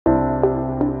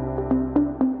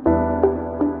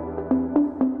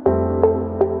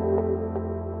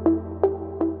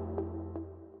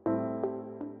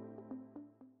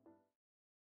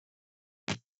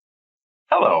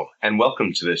and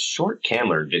welcome to this short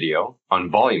CAN-LEARN video on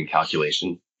volume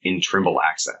calculation in Trimble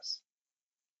Access.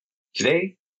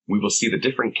 Today, we will see the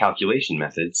different calculation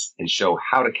methods and show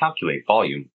how to calculate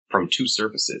volume from two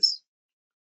surfaces.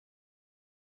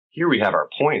 Here we have our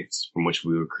points from which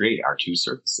we will create our two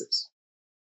surfaces.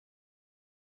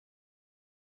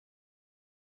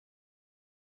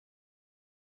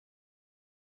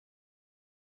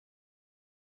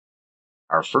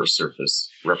 Our first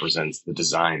surface represents the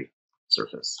design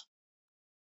surface.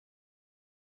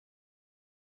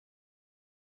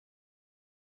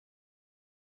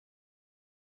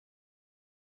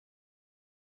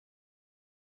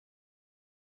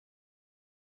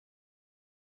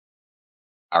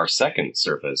 Our second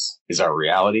surface is our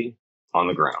reality on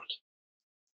the ground.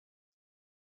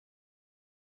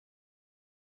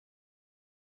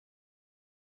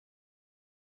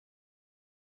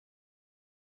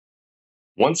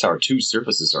 Once our two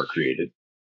surfaces are created,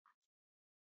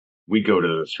 we go to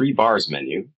the 3 bars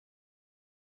menu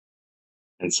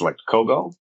and select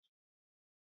COGO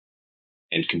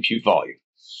and Compute Volume.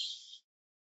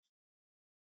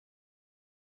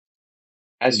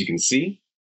 As you can see,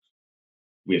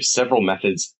 we have several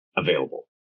methods available.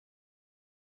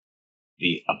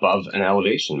 The above an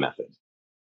elevation method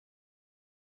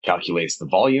calculates the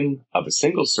volume of a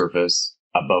single surface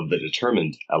above the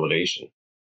determined elevation.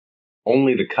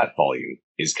 Only the cut volume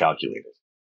is calculated.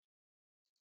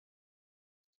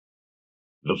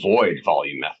 The void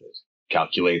volume method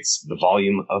calculates the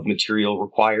volume of material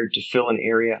required to fill an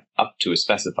area up to a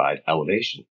specified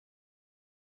elevation.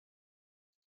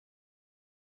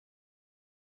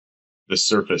 The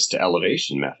surface to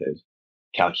elevation method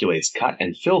calculates cut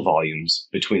and fill volumes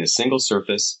between a single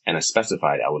surface and a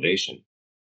specified elevation.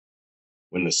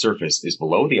 When the surface is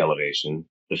below the elevation,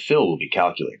 the fill will be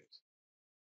calculated.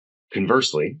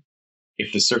 Conversely,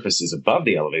 if the surface is above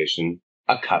the elevation,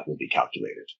 a cut will be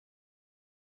calculated.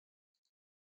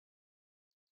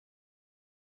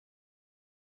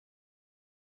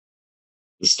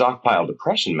 The stockpile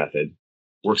depression method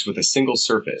works with a single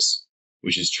surface,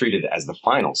 which is treated as the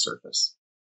final surface.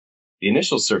 The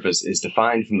initial surface is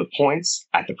defined from the points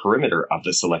at the perimeter of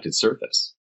the selected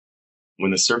surface. When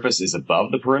the surface is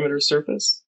above the perimeter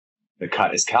surface, the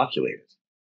cut is calculated.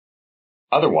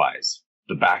 Otherwise,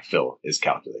 the backfill is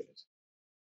calculated.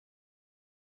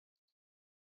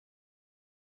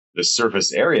 The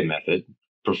surface area method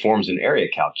performs an area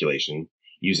calculation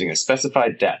using a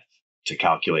specified depth to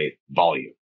calculate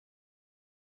volume.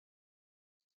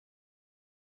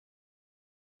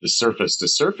 The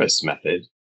surface-to-surface method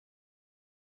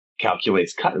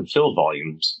calculates cut and fill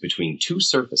volumes between two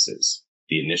surfaces,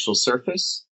 the initial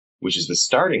surface, which is the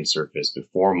starting surface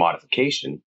before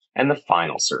modification, and the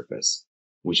final surface,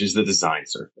 which is the design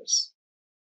surface,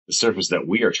 the surface that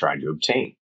we are trying to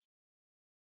obtain.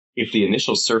 If the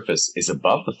initial surface is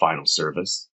above the final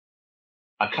surface,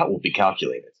 a cut will be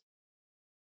calculated.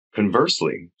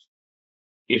 Conversely,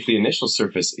 if the initial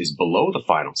surface is below the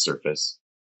final surface,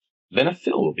 then a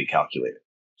fill will be calculated.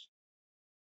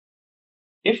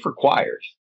 If required,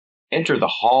 enter the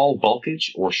Hall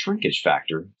bulkage or shrinkage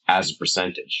factor as a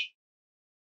percentage.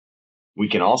 We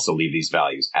can also leave these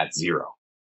values at 0.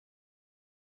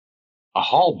 A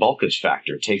Hall bulkage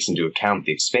factor takes into account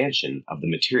the expansion of the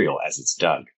material as it's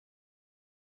dug.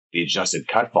 The adjusted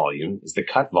cut volume is the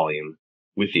cut volume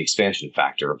with the expansion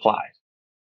factor applied.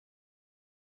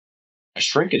 A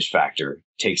shrinkage factor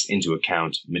takes into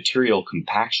account material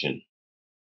compaction.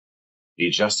 The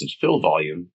adjusted fill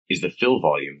volume is the fill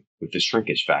volume with the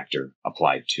shrinkage factor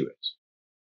applied to it.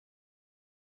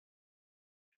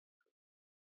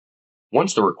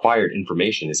 Once the required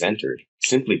information is entered,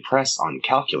 simply press on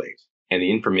Calculate, and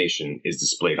the information is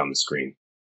displayed on the screen.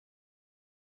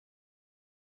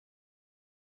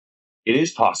 It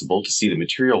is possible to see the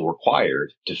material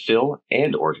required to fill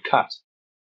and/or to cut.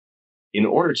 In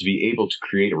order to be able to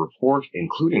create a report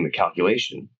including the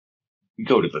calculation, we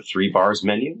go to the 3 bars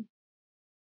menu,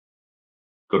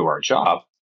 go to our job,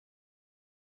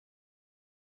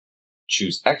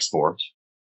 choose Export,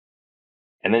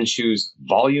 and then choose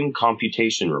Volume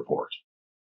Computation Report.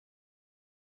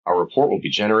 Our report will be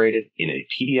generated in a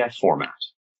PDF format.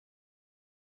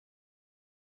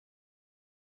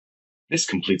 This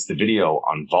completes the video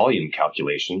on volume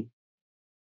calculation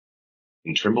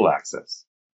in Trimble Access.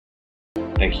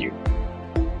 Thank you.